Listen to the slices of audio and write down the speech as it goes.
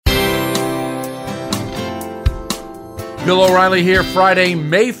Bill O'Reilly here, Friday,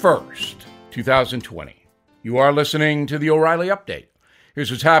 May 1st, 2020. You are listening to the O'Reilly Update. Here's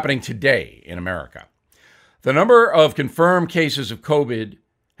what's happening today in America. The number of confirmed cases of COVID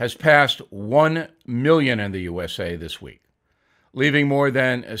has passed 1 million in the USA this week, leaving more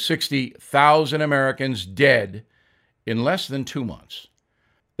than 60,000 Americans dead in less than 2 months.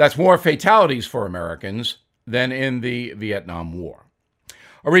 That's more fatalities for Americans than in the Vietnam War.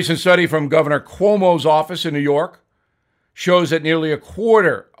 A recent study from Governor Cuomo's office in New York shows that nearly a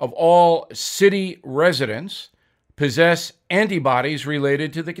quarter of all city residents possess antibodies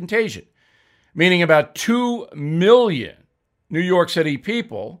related to the contagion, meaning about 2 million New York City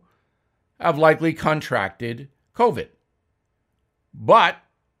people have likely contracted COVID. But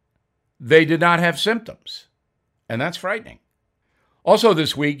they did not have symptoms, and that's frightening. Also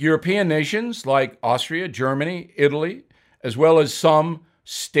this week, European nations like Austria, Germany, Italy, as well as some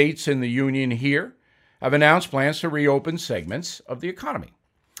states in the Union here, have announced plans to reopen segments of the economy.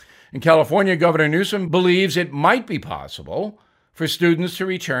 In California, Governor Newsom believes it might be possible for students to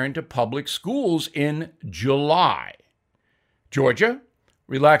return to public schools in July. Georgia,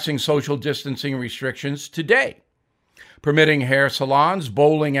 relaxing social distancing restrictions today, permitting hair salons,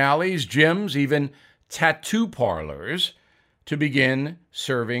 bowling alleys, gyms, even tattoo parlors to begin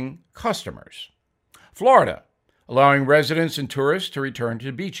serving customers. Florida, allowing residents and tourists to return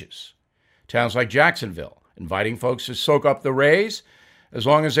to beaches. Towns like Jacksonville, inviting folks to soak up the rays as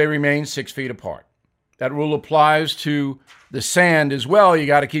long as they remain 6 feet apart. That rule applies to the sand as well. You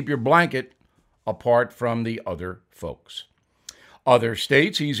got to keep your blanket apart from the other folks. Other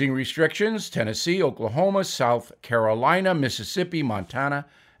states easing restrictions: Tennessee, Oklahoma, South Carolina, Mississippi, Montana,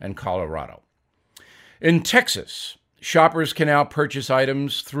 and Colorado. In Texas, shoppers can now purchase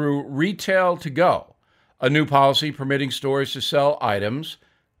items through Retail to Go, a new policy permitting stores to sell items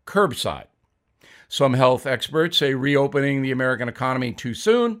curbside. Some health experts say reopening the American economy too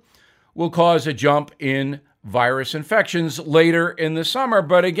soon will cause a jump in virus infections later in the summer.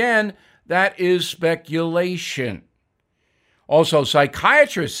 But again, that is speculation. Also,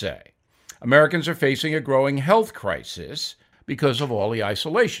 psychiatrists say Americans are facing a growing health crisis because of all the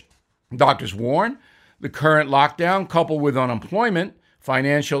isolation. Doctors warn the current lockdown, coupled with unemployment,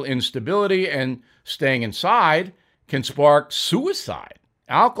 financial instability, and staying inside, can spark suicide,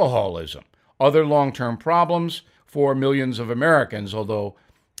 alcoholism, other long-term problems for millions of Americans, although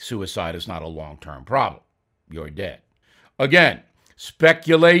suicide is not a long-term problem. You're dead. Again,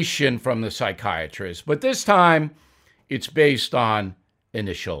 speculation from the psychiatrist, but this time it's based on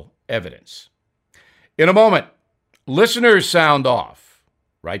initial evidence. In a moment, listeners sound off.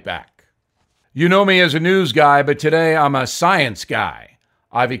 Right back. You know me as a news guy, but today I'm a science guy.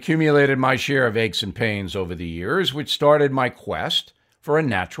 I've accumulated my share of aches and pains over the years, which started my quest for a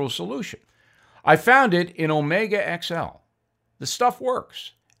natural solution. I found it in Omega XL. The stuff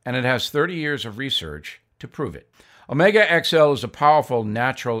works, and it has 30 years of research to prove it. Omega XL is a powerful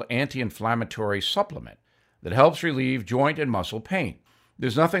natural anti-inflammatory supplement that helps relieve joint and muscle pain.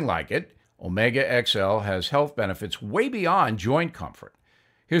 There's nothing like it. Omega XL has health benefits way beyond joint comfort.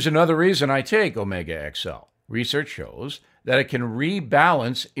 Here's another reason I take Omega XL. Research shows that it can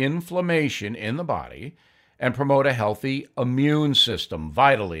rebalance inflammation in the body and promote a healthy immune system,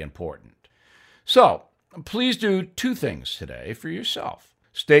 vitally important. So, please do 2 things today for yourself.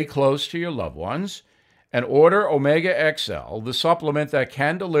 Stay close to your loved ones and order Omega XL, the supplement that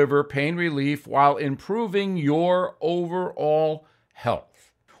can deliver pain relief while improving your overall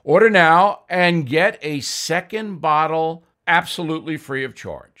health. Order now and get a second bottle absolutely free of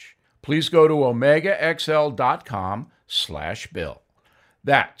charge. Please go to omegaxl.com/Bill.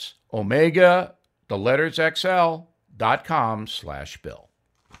 That's Omega, the letters XL.com/Bill.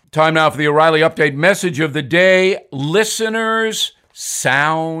 Time now for the O'Reilly Update message of the day. Listeners,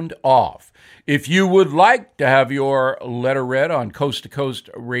 sound off. If you would like to have your letter read on Coast to Coast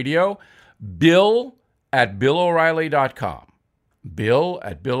Radio, Bill at BillO'Reilly.com. Bill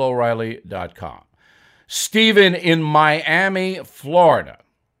at BillO'Reilly.com. Stephen in Miami, Florida.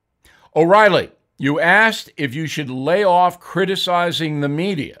 O'Reilly, you asked if you should lay off criticizing the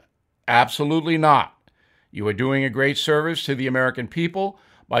media. Absolutely not. You are doing a great service to the American people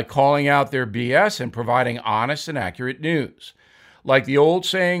by calling out their BS and providing honest and accurate news. Like the old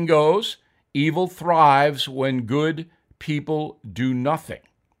saying goes, evil thrives when good people do nothing.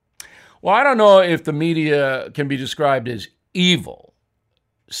 Well, I don't know if the media can be described as evil,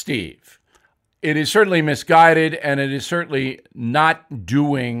 Steve. It is certainly misguided, and it is certainly not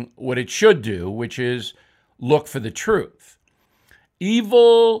doing what it should do, which is look for the truth.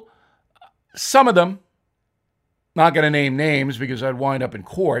 Evil, some of them, not going to name names because I'd wind up in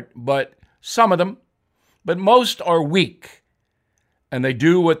court, but some of them but most are weak, and they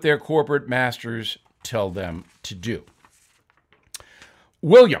do what their corporate masters tell them to do.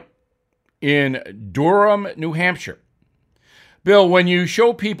 William in Durham, New Hampshire. Bill, when you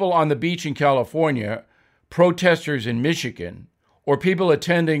show people on the beach in California, protesters in Michigan, or people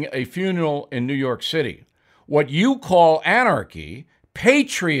attending a funeral in New York City, what you call anarchy,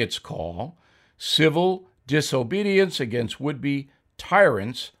 patriots call civil disobedience against would-be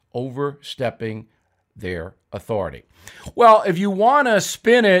tyrants overstepping their authority. Well, if you want to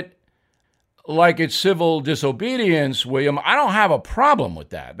spin it like it's civil disobedience, William, I don't have a problem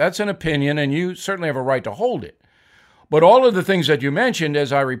with that. That's an opinion, and you certainly have a right to hold it. But all of the things that you mentioned,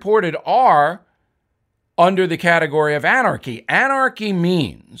 as I reported, are under the category of anarchy. Anarchy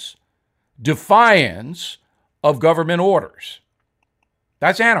means defiance of government orders.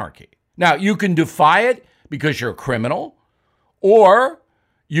 That's anarchy. Now, you can defy it because you're a criminal, or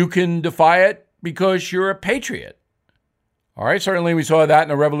you can defy it because you're a patriot. All right, certainly we saw that in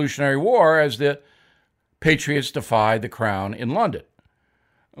the Revolutionary War as the patriots defied the crown in London.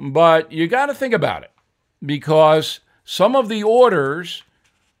 But you got to think about it, because some of the orders,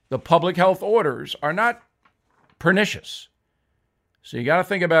 the public health orders, are not pernicious. So you got to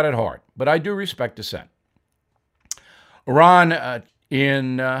think about it hard. But I do respect dissent. Ron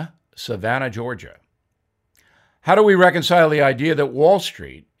in Savannah, Georgia. How do we reconcile the idea that Wall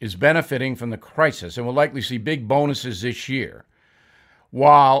Street is benefiting from the crisis and will likely see big bonuses this year,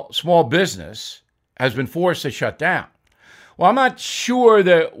 while small business has been forced to shut down? Well, I'm not sure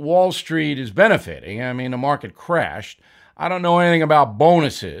that Wall Street is benefiting. I mean, the market crashed. I don't know anything about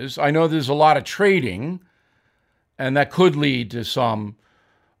bonuses. I know there's a lot of trading, and that could lead to some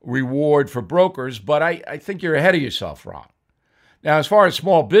reward for brokers, but I think you're ahead of yourself, Ron. Now, as far as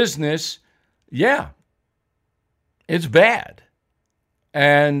small business, yeah, it's bad.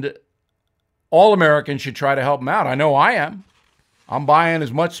 And all Americans should try to help them out. I know I am. I'm buying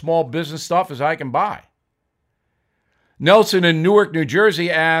as much small business stuff as I can buy. Nelson in Newark, New Jersey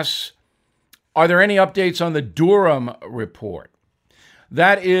asks, are there any updates on the Durham report?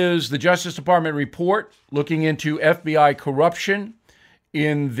 That is the Justice Department report looking into FBI corruption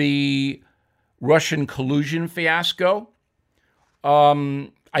in the Russian collusion fiasco.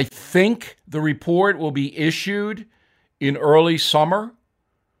 I think the report will be issued in early summer.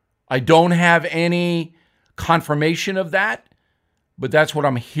 I don't have any confirmation of that, but that's what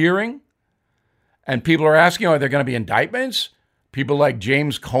I'm hearing. And people are asking, are there going to be indictments? People like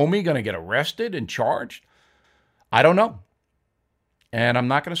James Comey going to get arrested and charged? I don't know. And I'm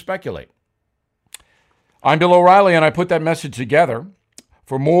not going to speculate. I'm Bill O'Reilly, and I put that message together.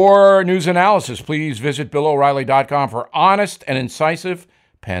 For more news analysis, please visit BillO'Reilly.com for honest and incisive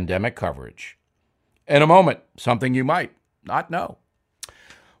pandemic coverage. In a moment, something you might not know.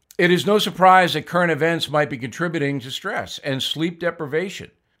 It is no surprise that current events might be contributing to stress and sleep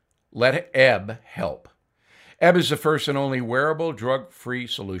deprivation. Let Ebb help. Ebb is the first and only wearable, drug-free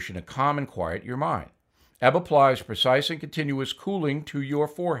solution to calm and quiet your mind. Ebb applies precise and continuous cooling to your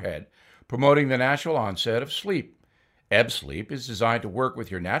forehead, promoting the natural onset of sleep. Ebb Sleep is designed to work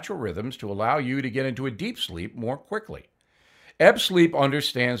with your natural rhythms to allow you to get into a deep sleep more quickly. Ebb Sleep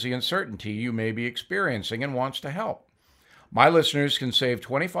understands the uncertainty you may be experiencing and wants to help. My listeners can save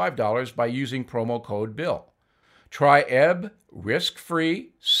 $25 by using promo code BILL. Try Ebb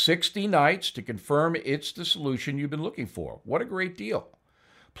risk-free 60 nights to confirm it's the solution you've been looking for. What a great deal.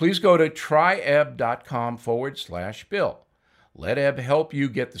 Please go to tryebb.com/Bill. Let Ebb help you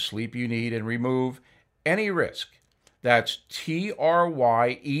get the sleep you need and remove any risk. That's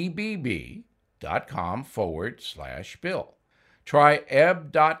tryebb.com/Bill. Try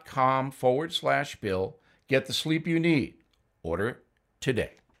ebb.com/Bill. Get the sleep you need. Order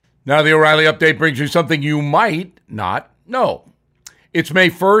today. Now, the O'Reilly Update brings you something you might not know. It's May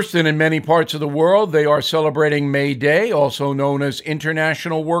 1st, and in many parts of the world, they are celebrating May Day, also known as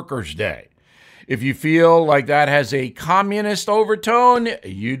International Workers' Day. If you feel like that has a communist overtone,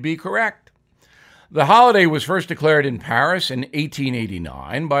 you'd be correct. The holiday was first declared in Paris in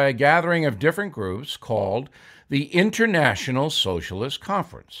 1889 by a gathering of different groups called the International Socialist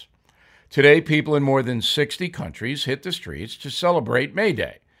Conference. Today, people in more than 60 countries hit the streets to celebrate May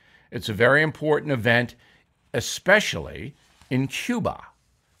Day. It's a very important event, especially in Cuba.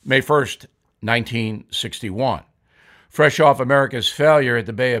 May 1st, 1961. Fresh off America's failure at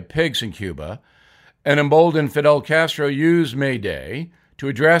the Bay of Pigs in Cuba, an emboldened Fidel Castro used May Day to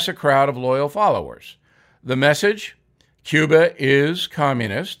address a crowd of loyal followers. The message? Cuba is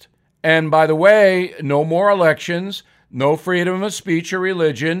communist. And by the way, no more elections, no freedom of speech or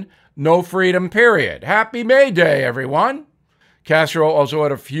religion, no freedom, period. Happy May Day, everyone. Castro also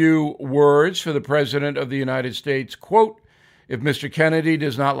had a few words for the President of the United States. Quote, "If Mr. Kennedy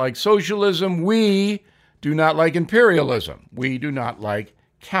does not like socialism, we do not like imperialism. We do not like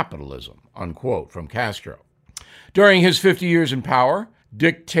capitalism," unquote, from Castro. During his 50 years in power,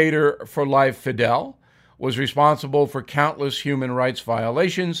 dictator for life Fidel was responsible for countless human rights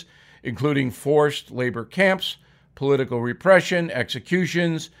violations, including forced labor camps, political repression,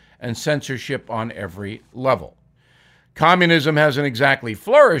 executions, and censorship on every level. Communism hasn't exactly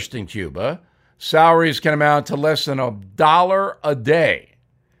flourished in Cuba. Salaries can amount to less than $1 a day.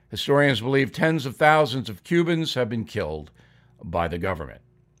 Historians believe tens of thousands of Cubans have been killed by the government.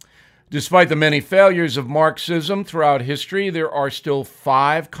 Despite the many failures of Marxism throughout history, there are still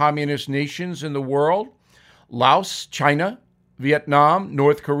 5 communist nations in the world: Laos, China, Vietnam,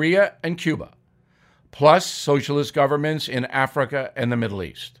 North Korea, and Cuba, plus socialist governments in Africa and the Middle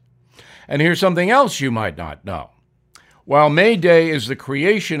East. And here's something else you might not know. While May Day is the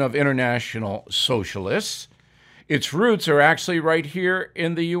creation of international socialists, its roots are actually right here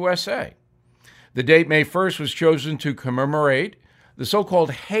in the USA. The date May 1st was chosen to commemorate the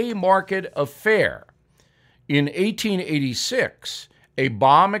so-called Haymarket Affair. In 1886, a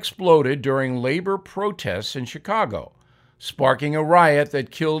bomb exploded during labor protests in Chicago, sparking a riot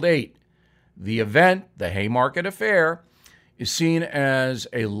that killed 8. The event, the Haymarket Affair, is seen as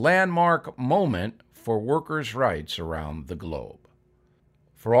a landmark moment for workers' rights around the globe.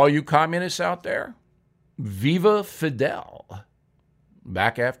 For all you communists out there, Viva Fidel.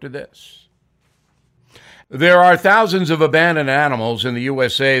 Back after this. There are thousands of abandoned animals in the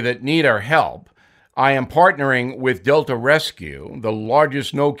USA that need our help. I am partnering with Delta Rescue, the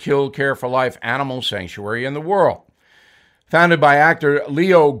largest no-kill care-for-life animal sanctuary in the world. Founded by actor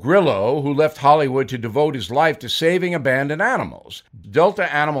Leo Grillo, who left Hollywood to devote his life to saving abandoned animals, Delta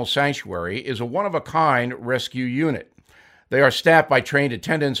Animal Sanctuary is a one-of-a-kind rescue unit. They are staffed by trained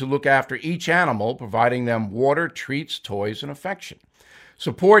attendants who look after each animal, providing them water, treats, toys, and affection.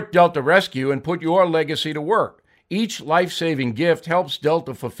 Support Delta Rescue and put your legacy to work. Each life-saving gift helps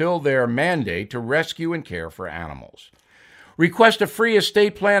Delta fulfill their mandate to rescue and care for animals. Request a free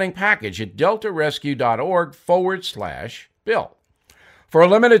estate planning package at deltarescue.org/bill. For a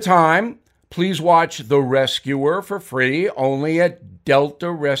limited time, please watch The Rescuer for free only at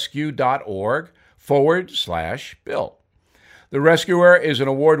deltarescue.org/bill. The Rescuer is an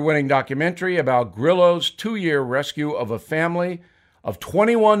award-winning documentary about Grillo's 2-year rescue of a family of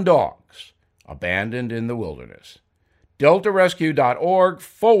 21 dogs abandoned in the wilderness.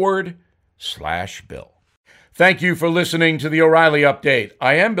 deltarescue.org/bill. Thank you for listening to the O'Reilly Update.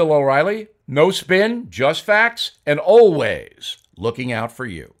 I am Bill O'Reilly. No spin, just facts, and always looking out for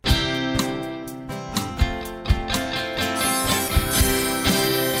you.